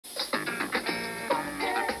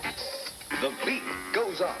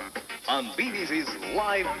goes on BBC's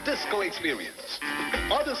live disco experience.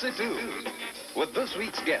 Odyssey 2, with this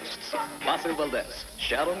week's guests, Basil Valdez,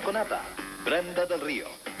 Sharon Cuneta, Brenda Del Rio,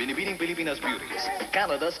 Binibining Filipinas Beauties,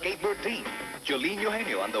 Canada's skateboard team, Jolene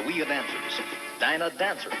Eugenio and the Wea Dancers, Dinah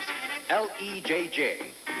Dancers,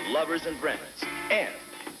 LEJJ, Lovers and Friends, and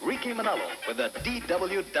Ricky Manalo with the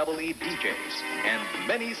DWEE DJs, and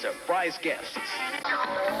many surprise guests.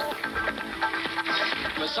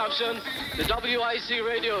 Assumption, the WIC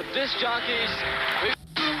radio disc jockeys.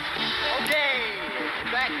 Okay,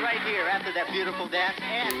 back right here after that beautiful dance,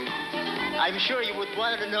 and I'm sure you would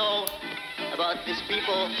want to know about these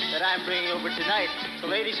people that I'm bringing over tonight. So,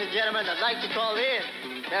 ladies and gentlemen, I'd like to call in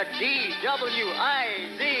the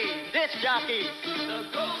DWIC disc jockeys.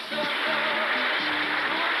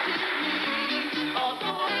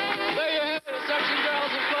 There you have it, Assumption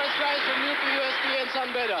Girls and First Rise from UP, USD, and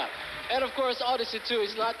San Beda. And of course, Odyssey 2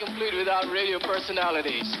 is not complete without radio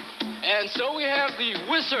personalities. And so we have the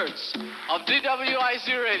wizards of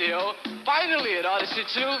DWIC Radio finally at Odyssey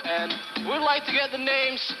 2, and we'd like to get the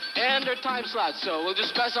names and their time slots. So we'll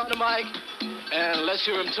just pass on the mic and let's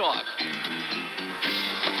hear them talk.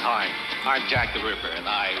 Hi, I'm Jack the Ripper, and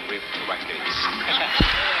I rip records.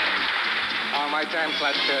 My time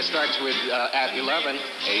slot starts with at 11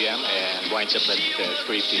 a.m. and winds up at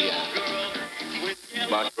 3 p.m.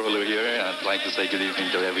 Mark Roller here, and I'd like to say good evening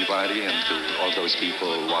to everybody and to all those people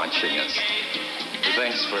watching us.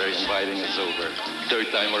 Thanks for inviting us over. Third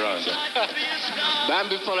time around.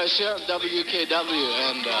 Bambi Falacher of WKW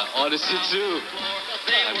and Odyssey 2.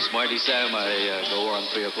 I'm Smarty Sam. I go on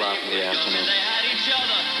 3 o'clock in the afternoon.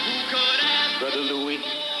 Brother Louie,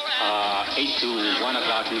 8 to 1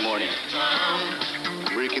 o'clock in the morning.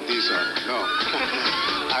 Ricky Dizon. No.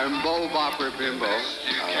 I'm Bo Bopper Bimbo.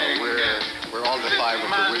 We're all the 5 of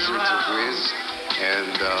the Wizards of Wiz.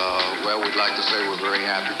 And, well, we'd like to say we're very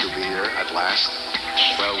happy to be here at last.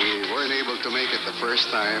 Well, we weren't able to make it the first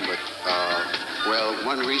time, but, well,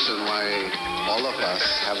 one reason why all of us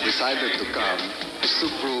have decided to come is to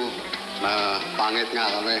prove na pangit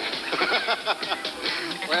nga kami.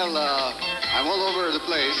 Well, I'm all over the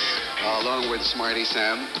place, along with Smarty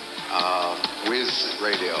Sam, Wiz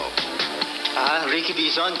Radio. Ricky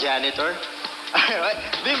Dizon, janitor.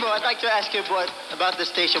 Bimbo, I'd like to ask you about the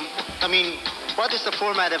station. I mean, what is the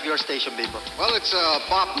format of your station, Bimbo? Well, it's a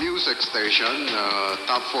pop music station,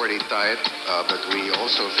 top 40 type, but we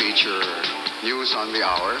also feature news on the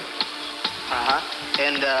hour.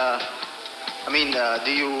 And, I mean,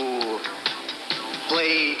 do you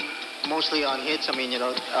play mostly on hits? I mean, you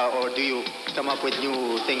know, or do you come up with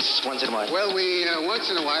new things once in a while? Well, we once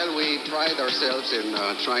in a while we pride ourselves in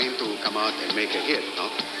trying to come out and make a hit, no?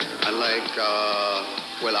 Unlike,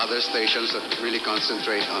 well, other stations that really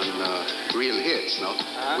concentrate on real hits, no?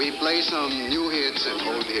 We play some new hits and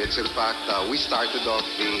old hits. In fact, we started off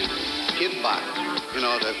the hit back, you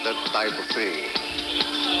know, that type of thing.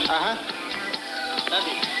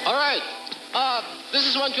 All right. This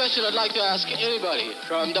is one question I'd like to ask anybody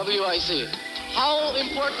from WIC. How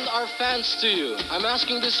important are fans to you? I'm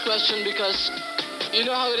asking this question because you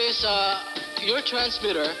know how it is. Your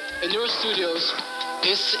transmitter in your studios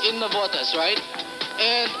is in Navotas, right?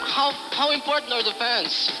 And how important are the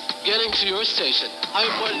fans getting to your station? How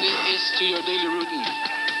important it is to your daily routine?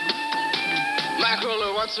 Mac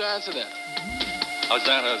Roller wants to answer that. How's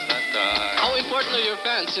that? How important are your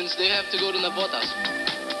fans since they have to go to Navotas?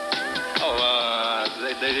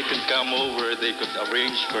 They could come over, they could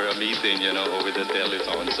arrange for a meeting, you know, over the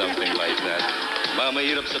telephone, something like that.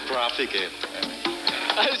 Mahirap sa traffic, eh.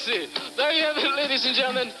 I see. There you have it, ladies and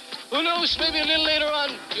gentlemen. Who knows, maybe a little later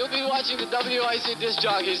on, you'll be watching the WIC disc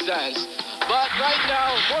jockeys dance. But right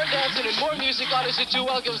now, more dancing and more music. Odyssey 2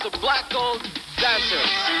 welcomes the Black Gold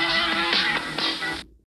Dancers.